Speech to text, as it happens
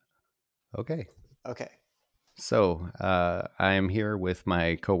Okay. Okay. So I am here with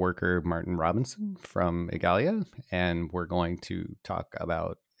my coworker, Martin Robinson from Igalia, and we're going to talk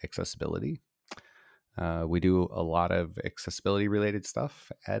about accessibility. We do a lot of accessibility related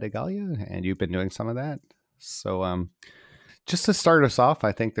stuff at Igalia, and you've been doing some of that. So just to start us off,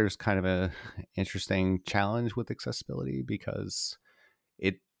 I think there's kind of a interesting challenge with accessibility because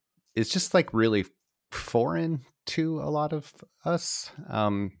it is just like really foreign to a lot of us.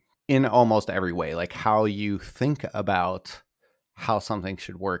 In almost every way. Like how you think about how something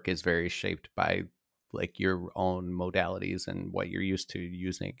should work is very shaped by like your own modalities and what you're used to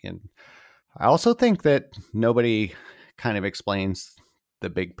using. And I also think that nobody kind of explains the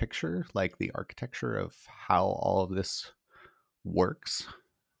big picture, like the architecture of how all of this works.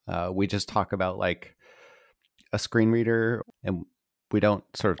 We just talk about like a screen reader and we don't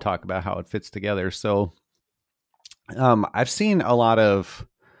sort of talk about how it fits together. So I've seen a lot of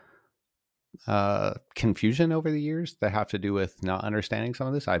confusion over the years that have to do with not understanding some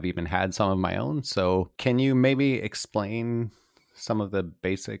of this. I've even had some of my own. So, can you maybe explain some of the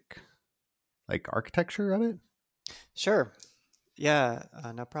basic like architecture of it? Sure. Yeah,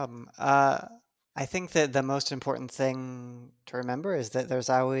 no problem. I think that the most important thing to remember is that there's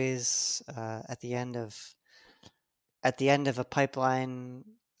always at the end of a pipeline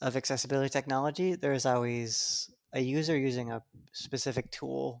of accessibility technology, there's always a user using a specific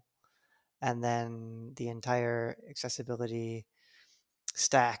tool, and then the entire accessibility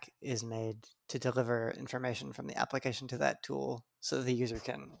stack is made to deliver information from the application to that tool so that the user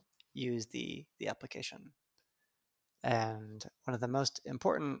can use the application. And one of the most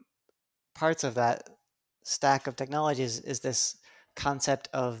important parts of that stack of technologies is this concept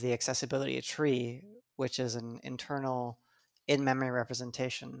of the accessibility tree, which is an internal in-memory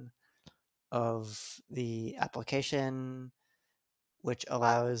representation of the application, which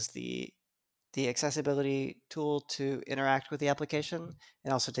allows the accessibility tool to interact with the application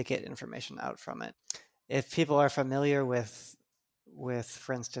and also to get information out from it. If people are familiar with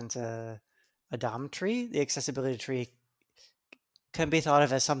for instance, a DOM tree, the accessibility tree can be thought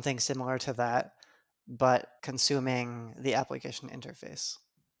of as something similar to that, but consuming the application interface.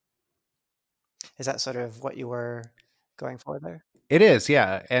 Is that sort of what you were going for there? It is,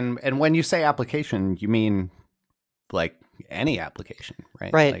 yeah. And when you say application, you mean like any application,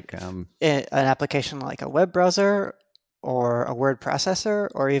 right? Right. Like An application like a web browser or a word processor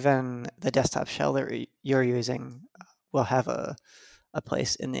or even the desktop shell that you're using will have a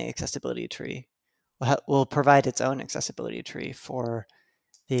place in the accessibility tree. Will provide its own accessibility tree for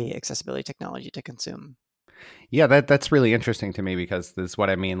the accessibility technology to consume. yeah, that's really interesting to me because this is what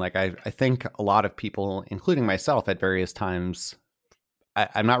I mean. Like I think a lot of people, including myself at various times,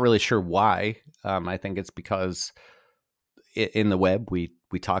 I'm not really sure why. I think it's because in the web we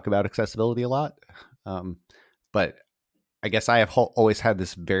talk about accessibility a lot, um, but I guess I have always had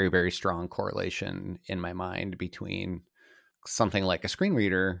this very very strong correlation in my mind between something like a screen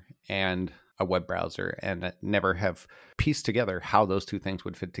reader and a web browser, and never have pieced together how those two things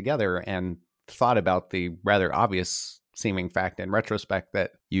would fit together, and thought about the rather obvious seeming fact in retrospect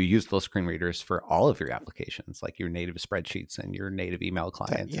that you use those screen readers for all of your applications, like your native spreadsheets and your native email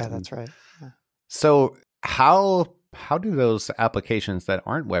clients. Yeah, And that's right. Yeah. so how do those applications that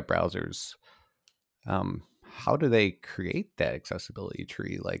aren't web browsers, how do they create that accessibility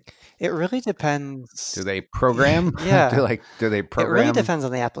tree? Like, It really depends. do they program? Yeah, Do they it really program? depends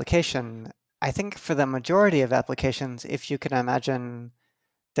on the application. I think for the majority of applications, if you can imagine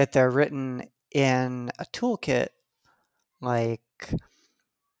that they're written in a toolkit like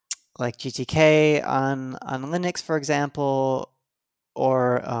GTK on Linux, for example,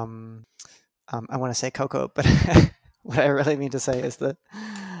 or I want to say Cocoa, but what I really mean to say is the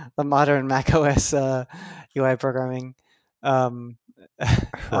modern Mac OS UI programming. Um,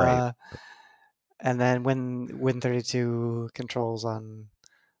 Right. uh, and then Win32 controls on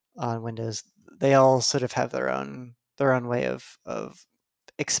Windows, they all sort of have their own way of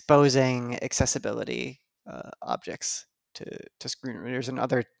exposing accessibility objects to screen readers and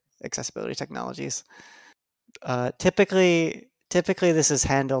other accessibility technologies. Typically, this is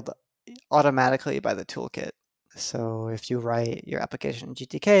handled automatically by the toolkit. So if you write your application in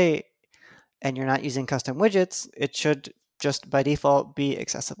GTK and you're not using custom widgets, it should just by default be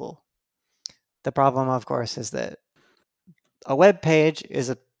accessible. The problem, of course, is that a web page is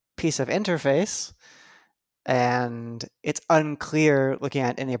a piece of interface, and it's unclear looking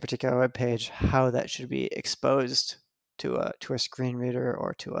at any particular web page how that should be exposed to a screen reader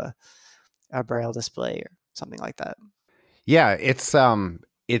or to a braille display or something like that. Yeah,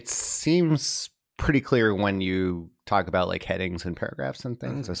 it seems pretty clear when you talk about like headings and paragraphs and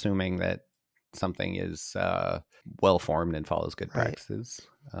things, assuming that something is well formed and follows good practices.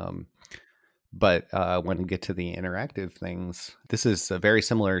 But when we get to the interactive things, this is very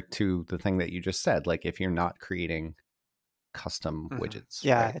similar to the thing that you just said. Like if you're not creating custom widgets.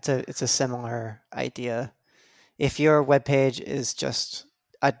 Yeah, right? it's a similar idea. If your web page is just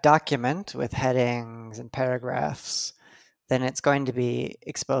a document with headings and paragraphs, then it's going to be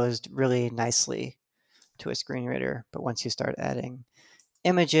exposed really nicely to a screen reader. But once you start adding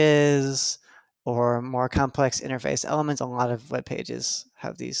images or more complex interface elements, a lot of web pages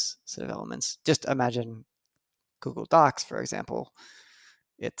have these sort of elements. Just imagine Google Docs, for example.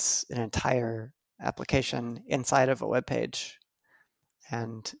 It's an entire application inside of a web page.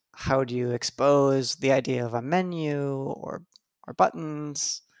 And how do you expose the idea of a menu or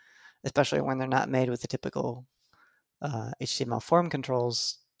buttons, especially when they're not made with the typical HTML form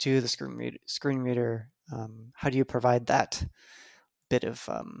controls to the screen reader? How do you provide that bit of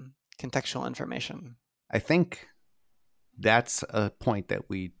contextual information? I think that's a point that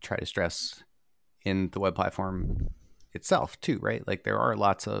we try to stress in the web platform itself too, right? Like there are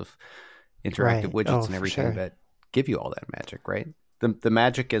lots of interactive widgets and everything that give you all that magic, right? The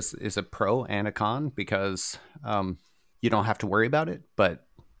magic is a pro and a con because you don't have to worry about it, but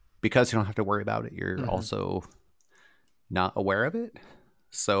because you don't have to worry about it, you're also not aware of it.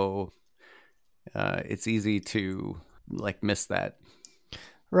 So it's easy to like miss that.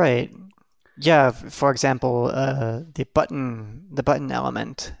 Right. Yeah. For example, the button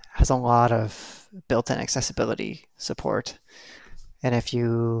element has a lot of built-in accessibility support. And if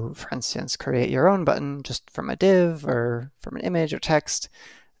you, for instance, create your own button just from a div or from an image or text,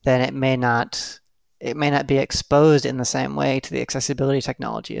 then it may not be exposed in the same way to the accessibility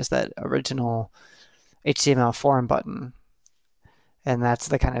technology as that original HTML form button. And that's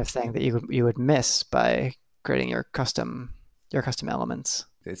the kind of thing that you would miss by creating your custom elements.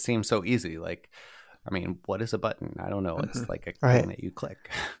 It seems so easy. Like, I mean, what is a button? I don't know. It's like a thing that you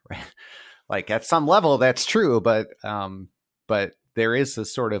click, right? Like at some level, that's true, but there is a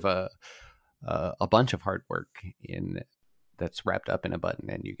sort of a bunch of hard work that's wrapped up in a button,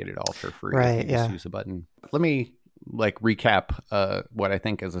 and you get it all for free if you just use a button. Let me like recap what I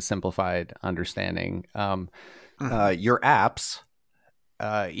think is a simplified understanding. Your apps,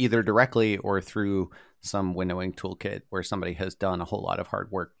 either directly or through some windowing toolkit where somebody has done a whole lot of hard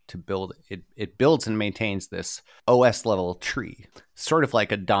work to build it. It builds and maintains this OS level tree, sort of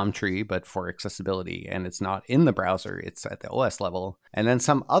like a DOM tree, but for accessibility. And it's not in the browser, it's at the OS level. And then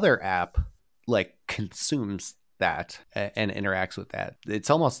some other app like consumes that and interacts with that.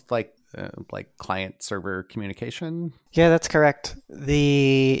 It's almost like client server communication. Yeah, that's correct.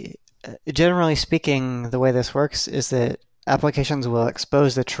 Generally speaking, the way this works is that applications will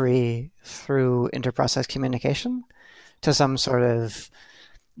expose the tree through inter-process communication to some sort of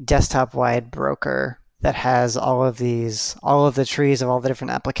desktop-wide broker that has all of the trees of all the different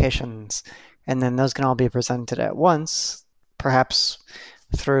applications, and then those can all be presented at once, perhaps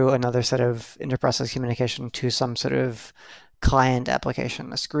through another set of inter-process communication to some sort of client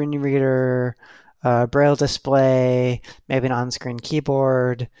application, a screen reader, a braille display, maybe an on-screen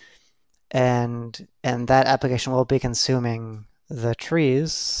keyboard. And that application will be consuming the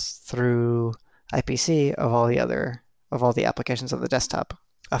trees through IPC of all the applications of the desktop.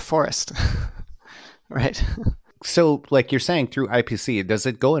 A forest, right? So, like you're saying, through IPC, does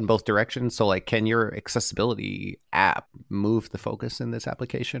it go in both directions? So, like, can your accessibility app move the focus in this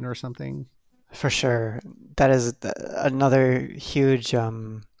application or something? For sure, that is another huge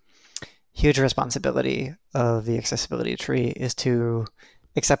responsibility of the accessibility tree is to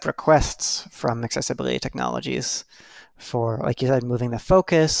accept requests from accessibility technologies for, like you said, moving the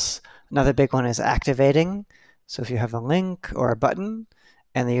focus. Another big one is activating. So if you have a link or a button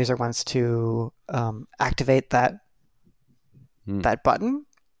and the user wants to activate that button,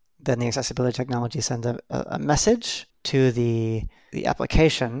 then the accessibility technology sends a message to the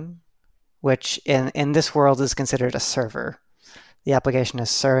application, which in this world is considered a server. The application is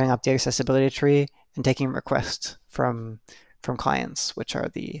serving up the accessibility tree and taking requests from clients, which are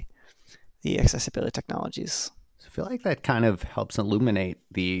the accessibility technologies. I feel like that kind of helps illuminate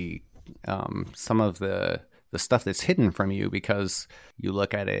the some of the stuff that's hidden from you, because you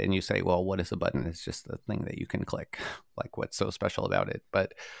look at it and you say, well, what is a button? It's just a thing that you can click. Like, what's so special about it?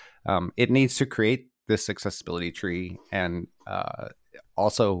 But it needs to create this accessibility tree and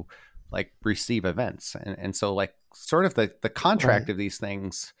also like receive events. And so like sort of the contract of these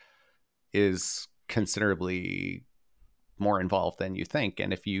things is considerably more involved than you think.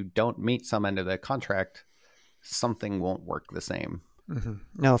 And if you don't meet some end of the contract, something won't work the same.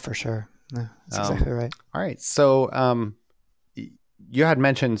 No, for sure. No, that's Um, exactly right. all right. So you had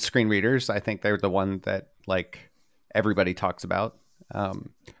mentioned screen readers. I think they're the one that like everybody talks about.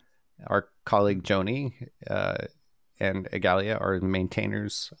 Um, our colleague Joni and Igalia are the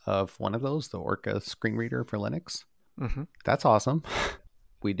maintainers of one of those, the Orca screen reader for Linux. Hmm. That's awesome.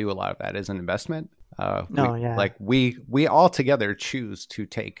 We do a lot of that as an investment. No, yeah. We all together choose to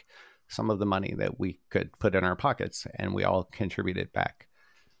take some of the money that we could put in our pockets, and we all contribute it back.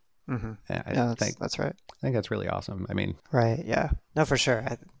 Hmm. I No, think that's right. I think that's really awesome. I mean, Right. Yeah. No, for sure.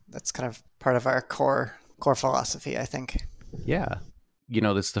 That's kind of part of our core philosophy, I think. yeah,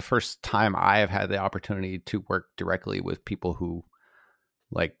 this is the first time I have had the opportunity to work directly with people who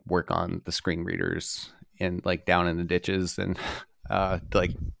like work on the screen readers and like down in the ditches and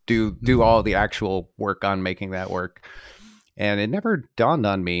like do all the actual work on making that work. And it never dawned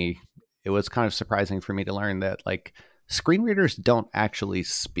on me. It was kind of surprising for me to learn that like screen readers don't actually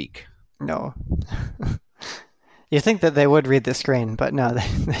speak. No. You think that they would read the screen, but no,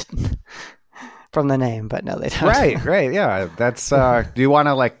 from the name, but no, they don't. Right. Yeah. That's do you want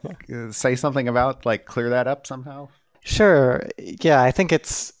to like say something about like clear that up somehow? Sure. Yeah, I think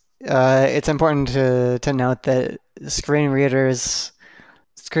it's important to note that screen readers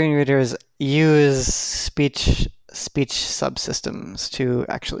use speech subsystems to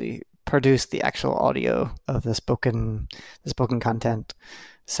actually produce the actual audio of the spoken content.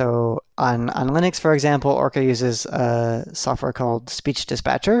 So on Linux, for example, Orca uses a software called Speech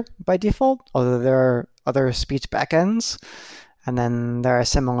Dispatcher by default, although there are other speech backends, and then there are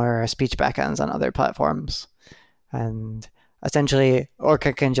similar speech backends on other platforms. And essentially,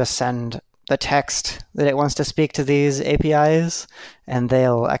 Orca can just send the text that it wants to speak to these APIs, and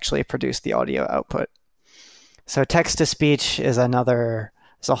they'll actually produce the audio output. So text to speech is a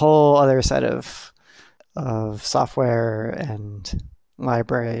whole other set of software and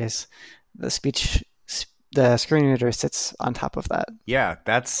libraries. The screen reader sits on top of that. Yeah,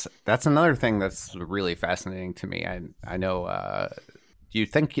 that's another thing that's really fascinating to me. I know you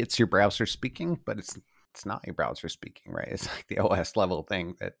think it's your browser speaking, but it's not your browser speaking, right? It's like the OS level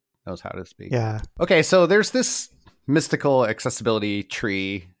thing that knows how to speak. Yeah. Okay, so there's this mystical accessibility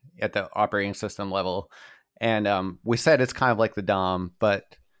tree at the operating system level, and we said it's kind of like the DOM,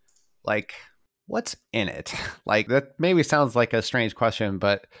 but like, what's in it? Like, that maybe sounds like a strange question,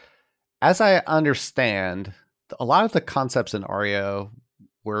 but as I understand, a lot of the concepts in Aria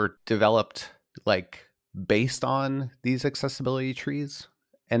were developed like based on these accessibility trees.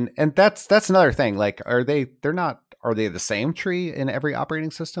 And that's another thing. Like, are they the same tree in every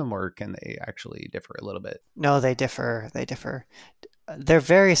operating system, or can they actually differ a little bit? No, they differ. They're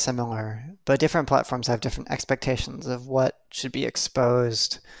very similar, but different platforms have different expectations of what should be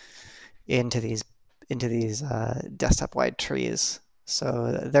exposed into these desktop-wide trees.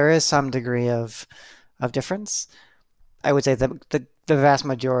 So there is some degree of difference. I would say the vast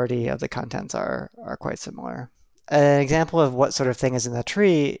majority of the contents are quite similar. An example of what sort of thing is in the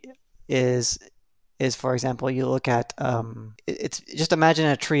tree is for example, you look at it's just imagine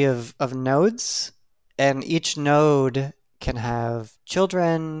a tree of nodes, and each node can have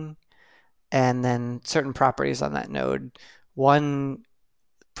children and then certain properties on that node. One,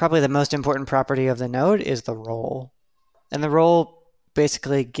 probably the most important property of the node, is the role. And the role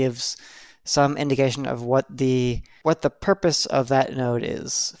basically gives some indication of what the purpose of that node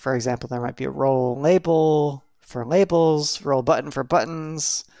is. For example, there might be a role label for labels, role button for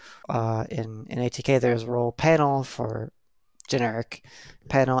buttons. In ATK, there's role panel for generic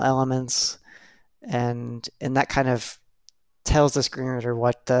panel elements, and that kind of tells the screen reader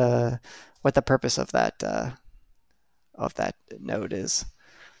what the purpose of that node is.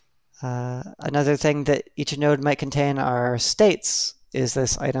 Another thing that each node might contain are states. Is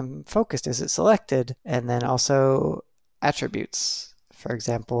this item focused? Is it selected? And then also attributes. For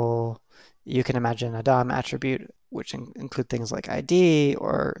example, you can imagine a DOM attribute, which include things like ID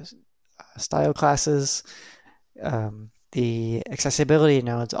or style classes. The accessibility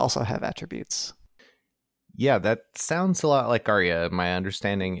nodes also have attributes. Yeah, that sounds a lot like Aria. My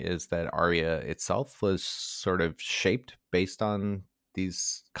understanding is that Aria itself was sort of shaped based on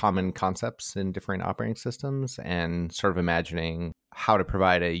these common concepts in different operating systems and sort of imagining how to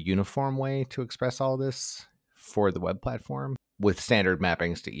provide a uniform way to express all this for the web platform with standard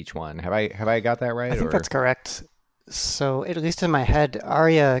mappings to each one. Have I got that right? I think that's correct. So at least in my head,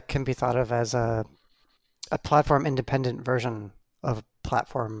 Aria can be thought of as a platform independent version of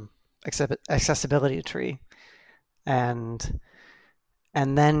platform accessibility tree, and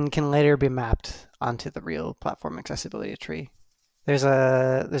then can later be mapped onto the real platform accessibility tree. There's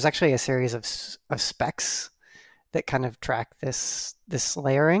actually a series of specs that kind of track this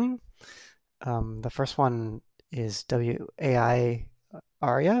layering. The first one is WAI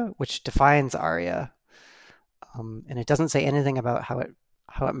ARIA, which defines ARIA, and it doesn't say anything about how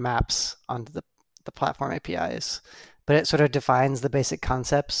it maps onto the platform APIs, but it sort of defines the basic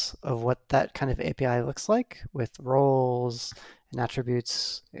concepts of what that kind of API looks like with roles and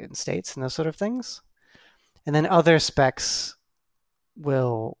attributes and states and those sort of things. And then other specs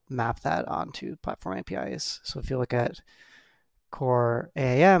will map that onto platform APIs. So if you look at core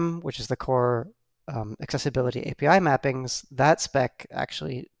AAM, which is the core accessibility API mappings, that spec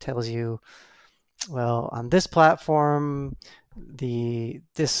actually tells you, well, on this platform,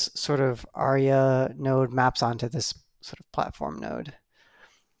 this sort of ARIA node maps onto this sort of platform node.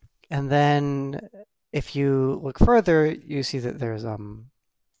 And then if you look further, you see that there's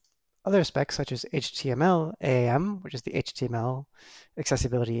other specs such as HTML AAM, which is the HTML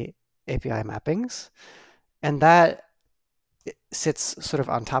accessibility API mappings. And that sits sort of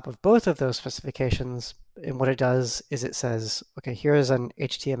on top of both of those specifications. And what it does is it says, okay, here's an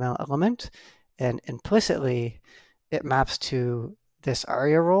HTML element, and implicitly it maps to this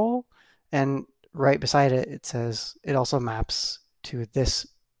ARIA role. And right beside it, it says it also maps to this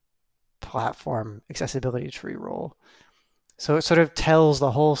platform accessibility tree role. So it sort of tells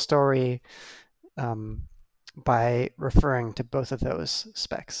the whole story by referring to both of those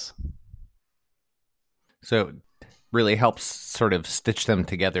specs. So it really helps sort of stitch them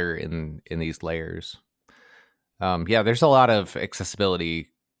together in these layers. Yeah, there's a lot of accessibility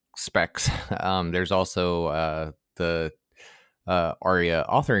specs. There's also the ARIA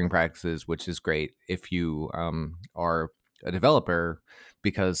authoring practices, which is great if you are a developer,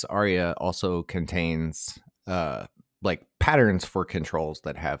 because ARIA also contains like patterns for controls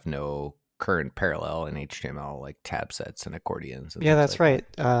that have no current parallel in HTML, like tab sets and accordions. And yeah, that's right.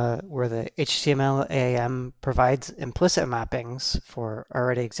 Where the HTML AAM provides implicit mappings for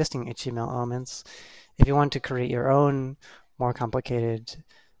already existing HTML elements. If you want to create your own more complicated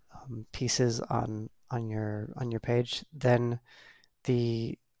pieces on your page, then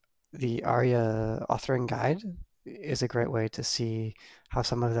the ARIA authoring guide is a great way to see how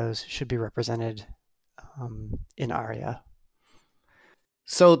some of those should be represented in ARIA.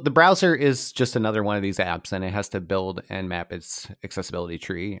 So the browser is just another one of these apps, and it has to build and map its accessibility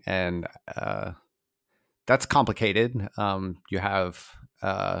tree, and that's complicated. You have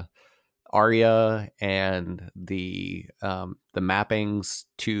ARIA and the mappings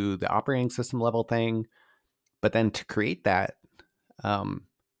to the operating system level thing, but then to create that,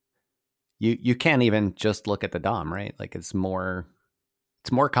 you can't even just look at the DOM, right? Like it's more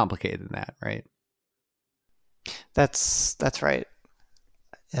complicated than that, right? That's right.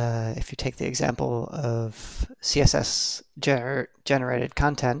 If you take the example of CSS generated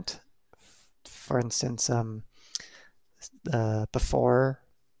content, for instance,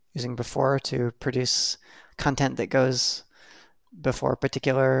 using before to produce content that goes before a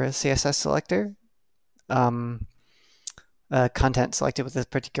particular CSS selector, content selected with a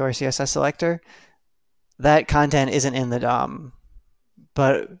particular CSS selector, that content isn't in the DOM,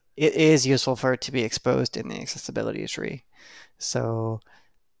 but it is useful for it to be exposed in the accessibility tree. So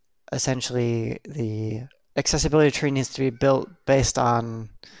essentially, the accessibility tree needs to be built based on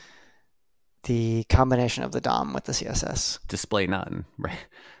the combination of the DOM with the CSS. Display none, right?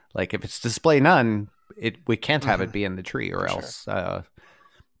 Like if it's display none, we can't have it be in the tree, or else that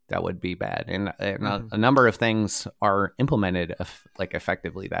would be bad. And a number of things are implemented like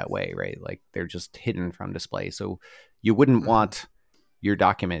effectively that way, right? Like they're just hidden from display. So you wouldn't want your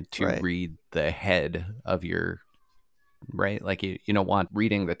document to read the head of your, right? Like you don't want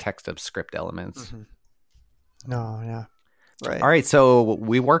reading the text of script elements. No, yeah. Right. All right. So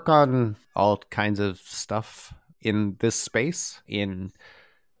we work on all kinds of stuff in this space in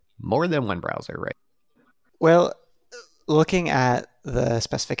more than one browser, right? Well, looking at the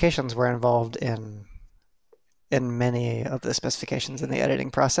specifications, we're involved in many of the specifications in the editing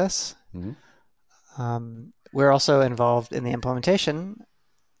process. We're also involved in the implementation,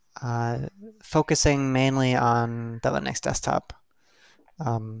 focusing mainly on the Linux desktop,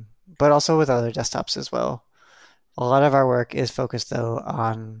 but also with other desktops as well. A lot of our work is focused, though,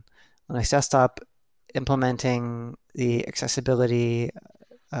 on Linux desktop, implementing the accessibility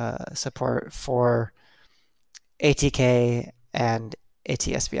support for ATK and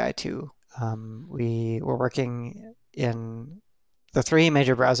ATSVI2. We were working in the three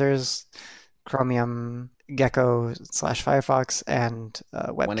major browsers, Chromium, Gecko / Firefox, and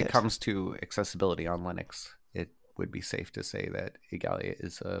WebKit. When it comes to accessibility on Linux, it would be safe to say that Igalia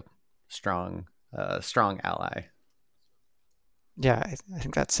is a strong ally. Yeah, I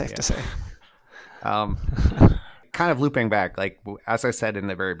think that's safe to say. Kind of looping back, like as I said in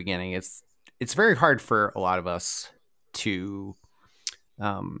the very beginning, it's very hard for a lot of us to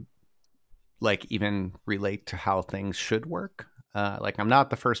like even relate to how things should work. Like I'm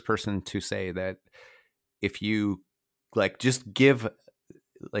not the first person to say that if you like just give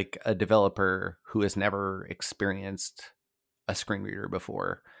like a developer who has never experienced a screen reader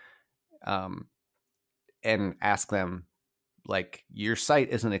before, and ask them like, your site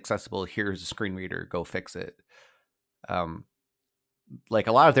isn't accessible, here's a screen reader, go fix it. Like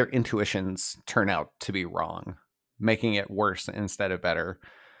a lot of their intuitions turn out to be wrong, making it worse instead of better.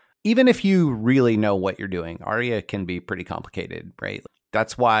 Even if you really know what you're doing, ARIA can be pretty complicated, right?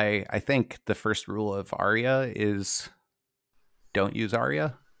 That's why I think the first rule of ARIA is don't use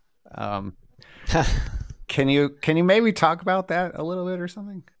ARIA. Can you maybe talk about that a little bit or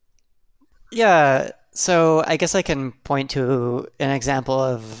something? Yeah, so I guess I can point to an example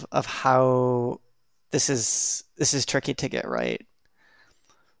of how this is tricky to get right.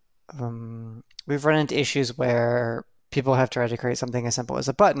 We've run into issues where people have tried to create something as simple as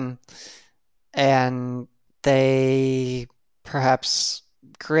a button, and they perhaps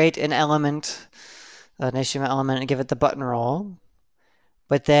create an element, an HTML element, and give it the button role,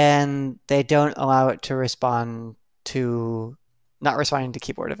 but then they don't allow it to respond to not responding to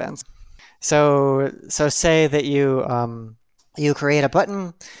keyboard events. So say that you create a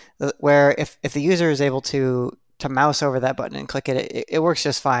button where if the user is able to mouse over that button and click it works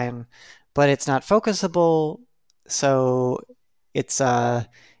just fine, but it's not focusable, so it's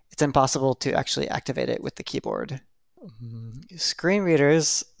impossible to actually activate it with the keyboard. Screen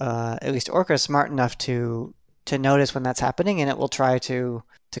readers, at least Orca, is smart enough to notice when that's happening, and it will try to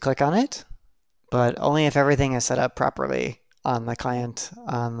click on it, but only if everything is set up properly on the client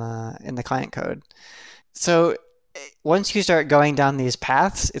in the client code. So once you start going down these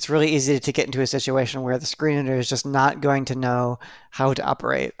paths, it's really easy to get into a situation where the screen reader is just not going to know how to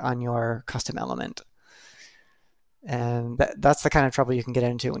operate on your custom element. And that's the kind of trouble you can get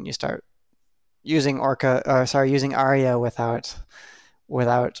into when you start using using ARIA without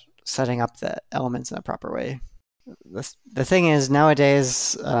setting up the elements in a proper way. The thing is,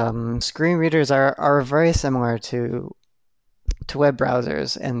 nowadays, screen readers are very similar to web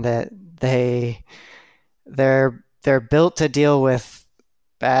browsers, and that they're built to deal with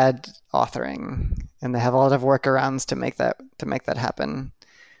bad authoring, and they have a lot of workarounds to make that happen.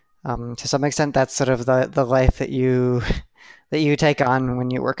 To some extent, that's sort of the life that you take on when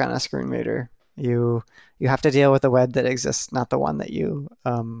you work on a screen reader. You have to deal with the web that exists, not the one that you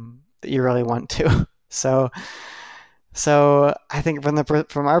really want to. So I think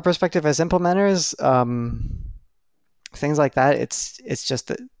from our perspective as implementers, things like that, it's just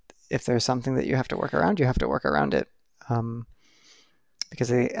that if there's something that you have to work around, you have to work around it,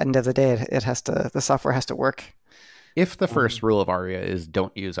 because at the end of the day, the software has to work. If the first rule of ARIA is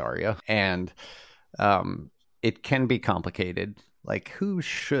don't use ARIA, and it can be complicated, like who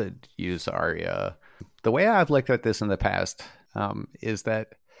should use ARIA? The way I've looked at this in the past is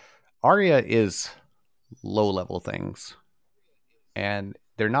that ARIA is low-level things, and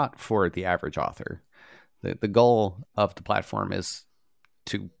they're not for the average author. The goal of the platform is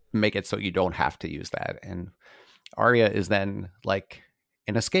to make it so you don't have to use that. And ARIA is then like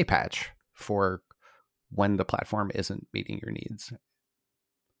an escape hatch for when the platform isn't meeting your needs.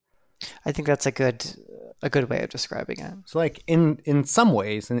 I think that's a good way of describing it. So like in some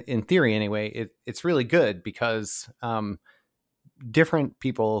ways, in theory anyway, it's really good because different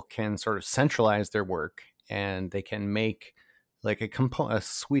people can sort of centralize their work, and they can make like a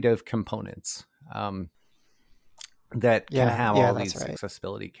suite of components that can have all these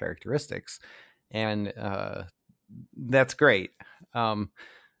accessibility characteristics, and that's great.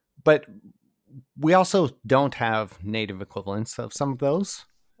 But we also don't have native equivalents of some of those,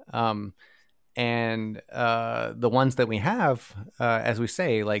 and the ones that we have, as we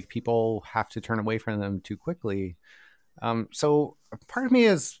say, like people have to turn away from them too quickly. So part of me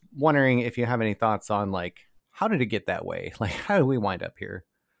is wondering if you have any thoughts on like, how did it get that way? Like, how did we wind up here?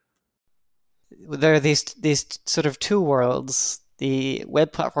 There are these sort of two worlds: the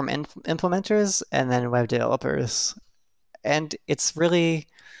web platform implementers and then web developers. And it's really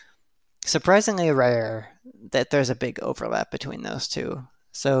surprisingly rare that there's a big overlap between those two.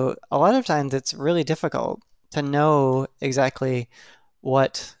 So a lot of times it's really difficult to know exactly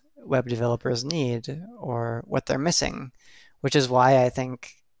what web developers need or what they're missing, which is why I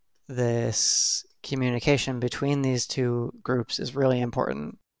think this communication between these two groups is really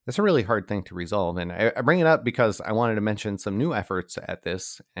important. That's a really hard thing to resolve. And I bring it up because I wanted to mention some new efforts at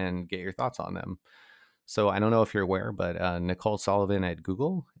this and get your thoughts on them. So I don't know if you're aware, but Nicole Sullivan at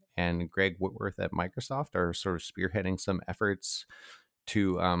Google and Greg Whitworth at Microsoft are sort of spearheading some efforts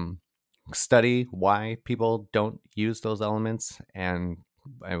to study why people don't use those elements, and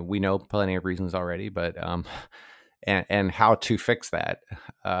we know plenty of reasons already, but and how to fix that,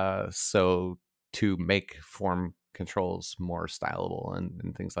 so to make form controls more stylable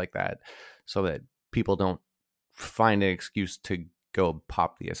and things like that, so that people don't find an excuse to go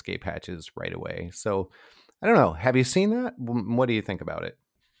pop the escape hatches right away. So I don't know. Have you seen that? What do you think about it?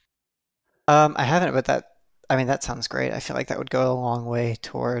 I haven't, but I mean, that sounds great. I feel like that would go a long way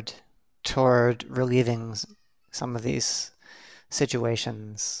toward relieving some of these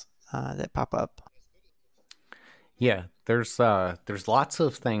situations that pop up. Yeah, there's lots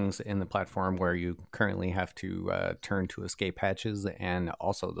of things in the platform where you currently have to turn to escape hatches, and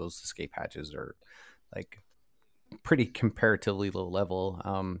also those escape hatches are like pretty comparatively low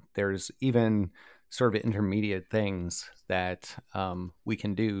level. There's even sort of intermediate things that we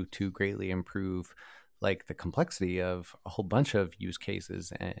can do to greatly improve like the complexity of a whole bunch of use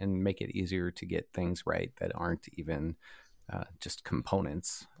cases, and make it easier to get things right that aren't even just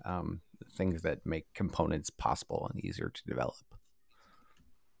components, things that make components possible and easier to develop.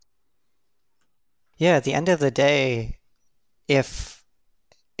 Yeah, at the end of the day, if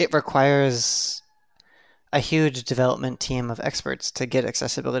it requires a huge development team of experts to get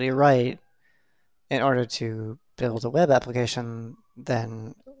accessibility right in order to build a web application,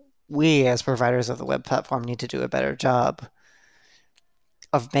 then we as providers of the web platform need to do a better job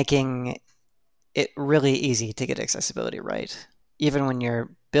of making it really easy to get accessibility right. Even when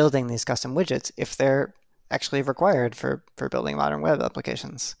you're building these custom widgets, if they're actually required for building modern web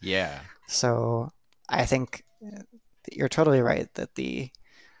applications. Yeah. So I think you're totally right that the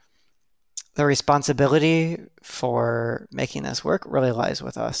responsibility for making this work really lies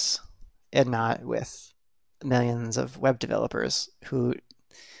with us and not with millions of web developers who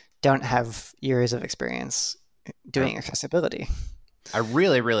don't have years of experience I, doing accessibility. I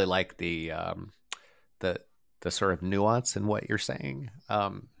really, really like the the sort of nuance in what you're saying.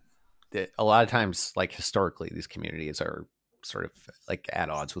 A lot of times, like historically, these communities are sort of like at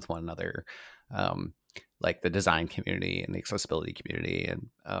odds with one another, like the design community and the accessibility community. And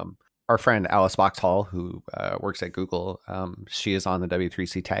our friend Alice Boxhall, who works at Google, she is on the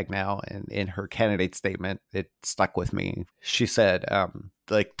W3C tag now, and in her candidate statement, it stuck with me. She said,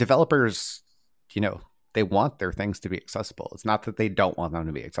 like developers, you know, they want their things to be accessible. It's not that they don't want them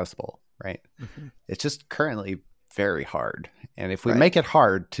to be accessible, right? Mm-hmm. It's just currently very hard. And if we Right. make it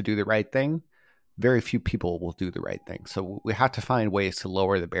hard to do the right thing, very few people will do the right thing. So we have to find ways to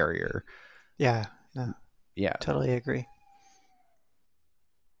lower the barrier. Yeah, no, Yeah. totally agree.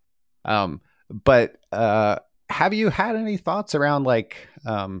 But have you had any thoughts around like,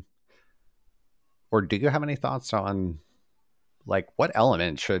 or do you have any thoughts on like what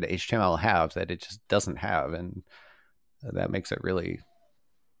element should HTML have that it just doesn't have, and that makes it really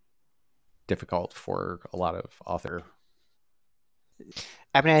difficult for a lot of author.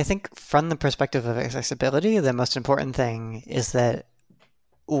 I mean, I think from the perspective of accessibility, the most important thing is that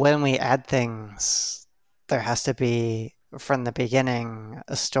when we add things, there has to be, from the beginning,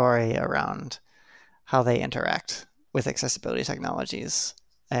 a story around how they interact with accessibility technologies.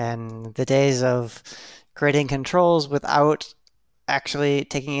 And the days of creating controls without actually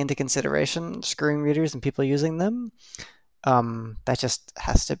taking into consideration screen readers and people using them, that just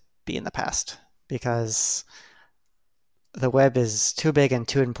has to be in the past, because the web is too big and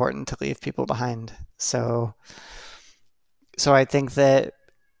too important to leave people behind. So I think that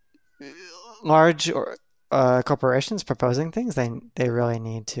large or corporations proposing things, they really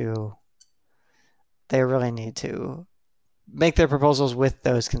need to make their proposals with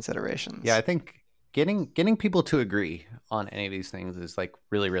those considerations. Yeah, I think getting people to agree on any of these things is like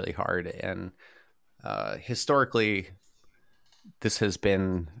really, really hard. And historically, this has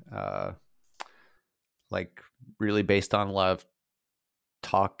been like really based on a lot of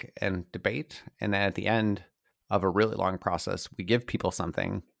talk and debate. And then at the end of a really long process, we give people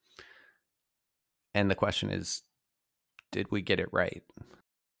something. And the question is, did we get it right?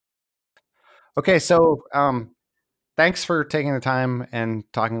 Okay, so thanks for taking the time and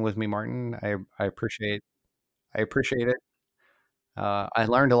talking with me, Martin. I appreciate it. I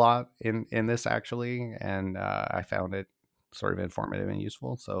learned a lot in this actually, and I found it sort of informative and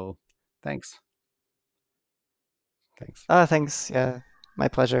useful. So thanks. Thanks. Thanks. Yeah, my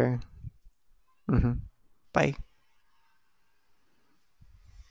pleasure. Hmm. Bye.